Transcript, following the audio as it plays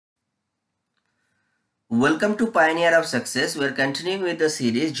Welcome to Pioneer of Success. We are continuing with the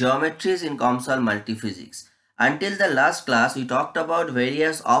series Geometries in COMSOL Multiphysics. Until the last class, we talked about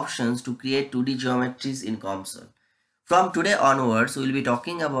various options to create 2D geometries in COMSOL. From today onwards, we will be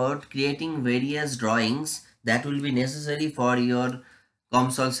talking about creating various drawings that will be necessary for your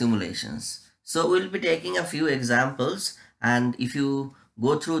COMSOL simulations. So we will be taking a few examples, and if you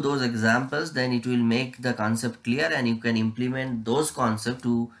go through those examples, then it will make the concept clear and you can implement those concepts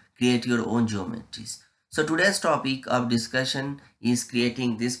to create your own geometries. So today's topic of discussion is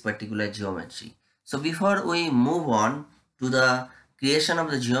creating this particular geometry. So before we move on to the creation of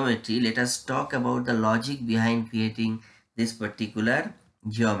the geometry, let us talk about the logic behind creating this particular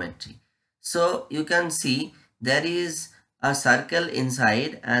geometry. So you can see there is a circle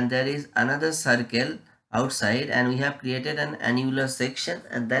inside and there is another circle outside, and we have created an annular section,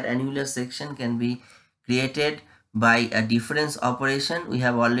 and that annular section can be created by a difference operation. We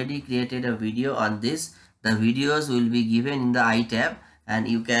have already created a video on this. The videos will be given in the I tab, and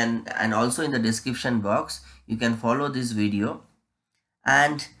you can, and also in the description box, you can follow this video.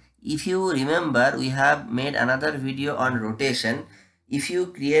 And if you remember, we have made another video on rotation. If you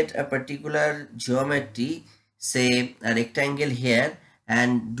create a particular geometry, say a rectangle here,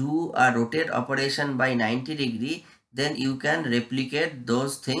 and do a rotate operation by 90 degree, then you can replicate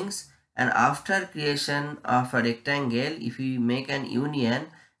those things. And after creation of a rectangle, if you make an union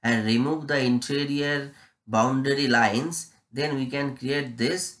and remove the interior boundary lines, then we can create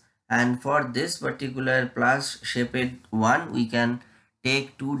this. And for this particular plus shaped one, we can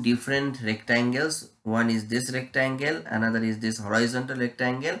take two different rectangles. One is this rectangle, another is this horizontal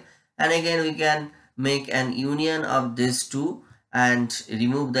rectangle, and again we can make an union of these two and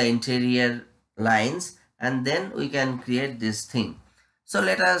remove the interior lines, and then we can create this thing. So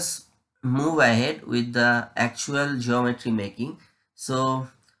let us move ahead with the actual geometry making. So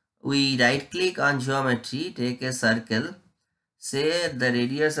we right click on geometry, take a circle, say the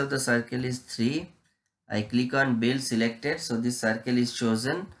radius of the circle is 3. I click on build selected, so this circle is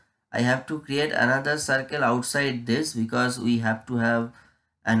chosen. I have to create another circle outside this because we have to have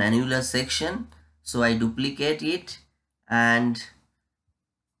an annular section. So I duplicate it, and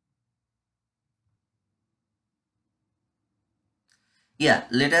yeah,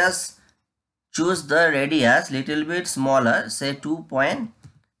 let us choose the radius little bit smaller, say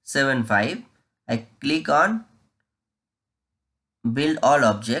 2.75. I click on build all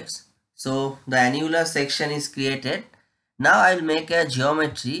objects. So the annular section is created. Now I will make a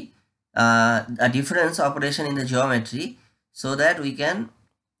geometry, a difference operation in the geometry, so that we can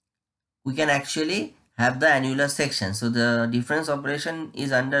actually have the annular section. So the difference operation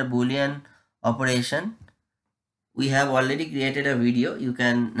is under Boolean operation. We have already created a video. You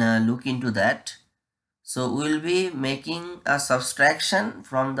can look into that. So we will be making a subtraction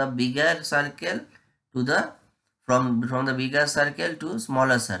from the bigger circle to the from the bigger circle to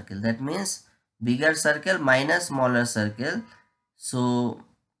smaller circle. That means bigger circle minus smaller circle. So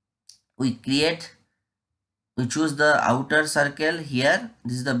we choose the outer circle here.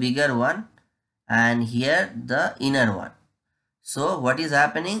 This is the bigger one, and here the inner one. So what is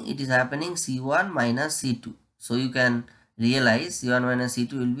happening? It is happening C1 minus C2. So you can realize C1 minus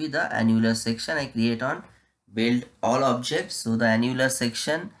C2 will be the annular section. I create on build all objects. So the annular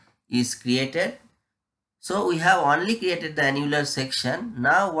section is created. So we have only created the annular section.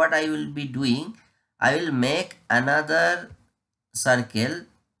 Now what I will be doing, I will make another circle,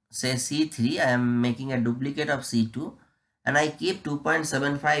 say C3. I am making a duplicate of C2, and I keep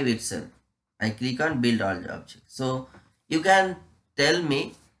 2.75 itself. I click on build all objects. So you can tell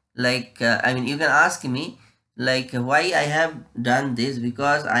me, like you can ask me like why I have done this,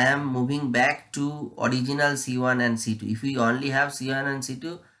 because I am moving back to original C1 and C2. If we only have C1 and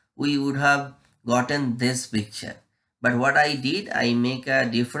C2, we would have gotten this picture. But what I did, I make a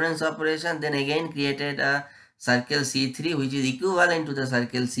difference operation, then again created a circle C3 which is equivalent to the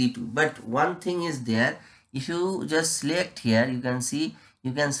circle C2. But one thing is there, if you just select here, you can see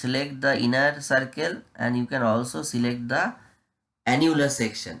you can select the inner circle and you can also select the annular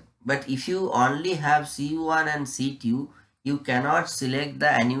section. But if you only have C1 and C2, you cannot select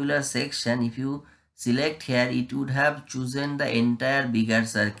the annular section. If you select here, it would have chosen the entire bigger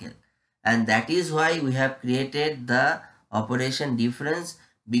circle, and that is why we have created the operation difference,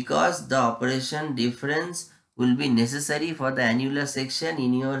 because the operation difference will be necessary for the annular section.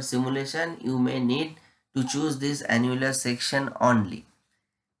 In your simulation you may need to choose this annular section only.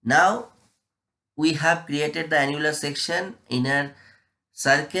 Now we have created the annular section, inner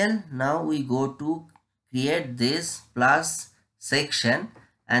circle. Now we go to create this plus section,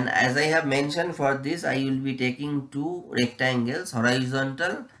 and as I have mentioned, for this I will be taking two rectangles,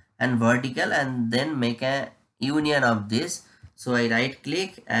 horizontal and vertical, and then make a union of this. So I right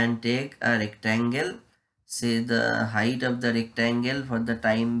click and take a rectangle, say the height of the rectangle for the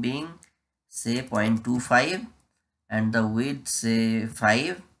time being, say 0.25, and the width say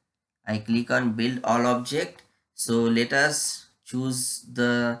 5. I click on build all object. So let us choose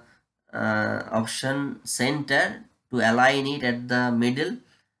the option center to align it at the middle.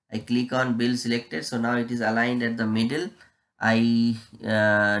 I click on build selected. So now it is aligned at the middle. I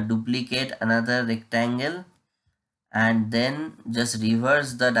duplicate another rectangle and then just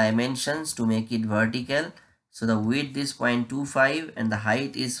reverse the dimensions to make it vertical. So the width is 0.25 and the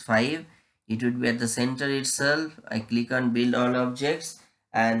height is 5. It would be at the center itself. I click on build all objects,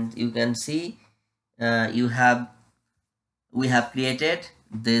 and you can see you have we have created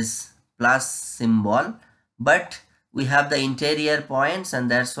this plus symbol, but we have the interior points, and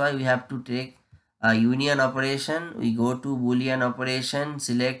that's why we have to take a union operation. We go to boolean operation,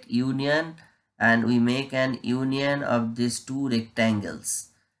 select union, and we make an union of these two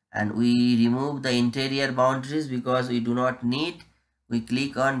rectangles, and we remove the interior boundaries because we do not need. We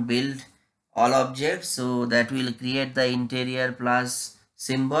click on build all objects, so that will create the interior plus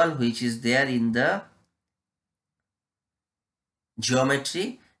symbol which is there in the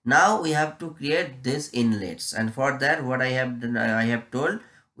geometry. Now we have to create this inlets, and for that what I have done, I have told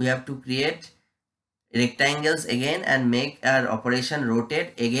we have to create rectangles again and make our operation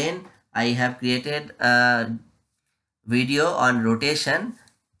rotate. Again I have created a video on rotation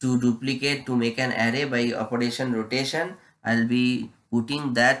to duplicate to make an array by operation rotation. I'll be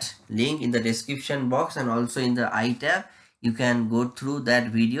putting that link in the description box and also in the I tab. You can go through that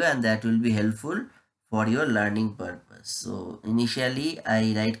video and that will be helpful for your learning purpose. So initially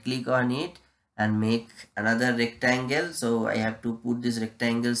I right click on it and make another rectangle. So I have to put this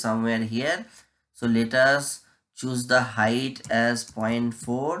rectangle somewhere here. So let us choose the height as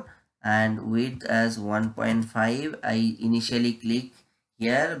 0.4 and width as 1.5. I initially click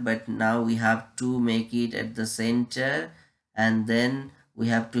here, but now we have to make it at the center, and then we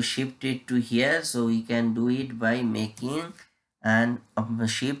have to shift it to here. So we can do it by making an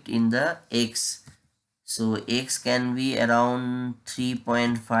shift in the X. So X can be around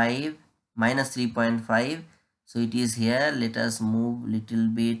 3.5 minus 3.5. So it is here. Let us move little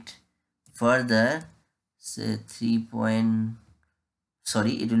bit further, say 3.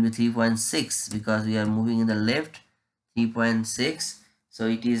 Sorry, it will be 3.6 because we are moving in the left. 3.6, so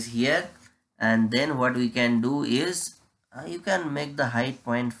it is here. And then what we can do is you can make the height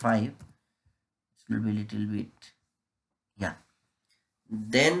 0.5. It will be little bit, yeah.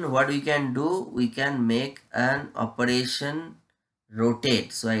 Then what we can do, we can make an operation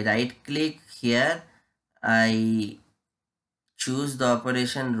rotate. So I right click here, I choose the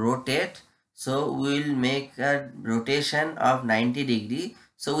operation rotate. So we will make a rotation of 90 degree.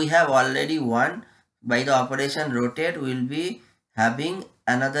 So we have already one. By the operation rotate we will be having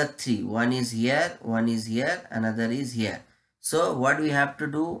another three. One is here, one is here, another is here. So what we have to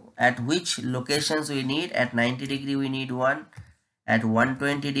do, at which locations we need, at 90 degree we need one, at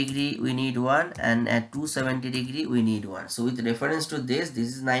 120 degree we need one, and at 270 degree we need one. So with reference to this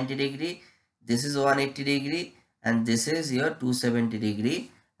is 90 degree, this is 180 degree, and this is your 270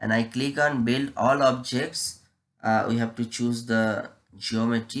 degree. And I click on build all objects. We have to choose the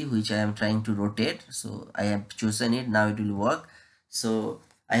geometry which I am trying to rotate. So I have chosen it. Now it will work. So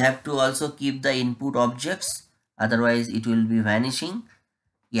I have to also keep the input objects, otherwise it will be vanishing.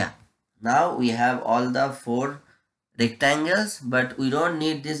 Yeah, now we have all the four rectangles, but we don't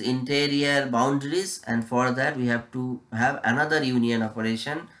need this interior boundaries, and for that we have to have another union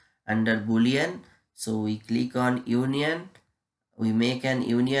operation under boolean. So we click on union, we make an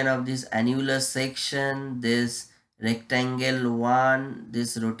union of this annular section, this rectangle 1,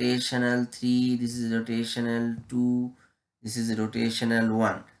 this rotational 3, this is rotational 2, this is rotational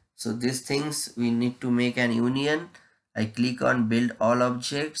 1. So these things we need to make an union. I click on build all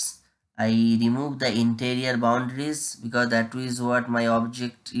objects. I remove the interior boundaries because that is what my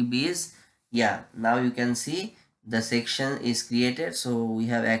objective is. Yeah, now you can see the section is created. So we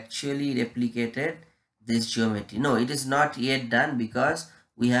have actually replicated this geometry. No, it is not yet done because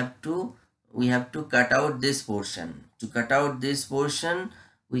we have to cut out this portion. To cut out this portion,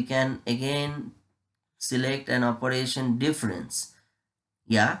 we can again select an operation difference.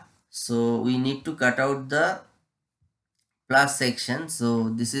 Yeah, so we need to cut out the plus section. So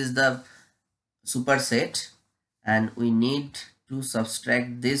this is the superset, and we need to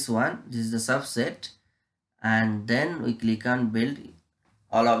subtract this one. This is the subset, and then we click on build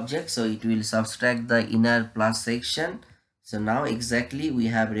all objects. So it will subtract the inner plus section. So now exactly we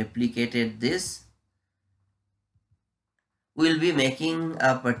have replicated this. we'll be making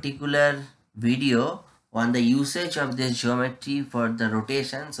a particular video on the usage of this geometry for the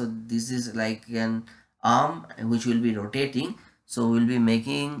rotation. So this is like an arm which will be rotating. So we'll be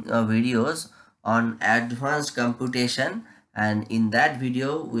making videos on advanced computation, and in that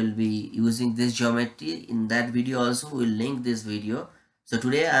video we'll be using this geometry. In that video also we'll link this video. So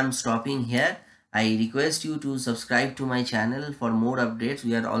today I'm stopping here. I request you to subscribe to my channel for more updates.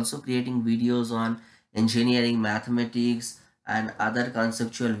 We are also creating videos on engineering, mathematics, and other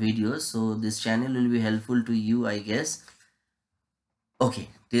conceptual videos. So this channel will be helpful to you, I guess. Okay,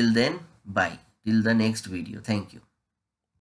 till then, bye. Till the next video. Thank you.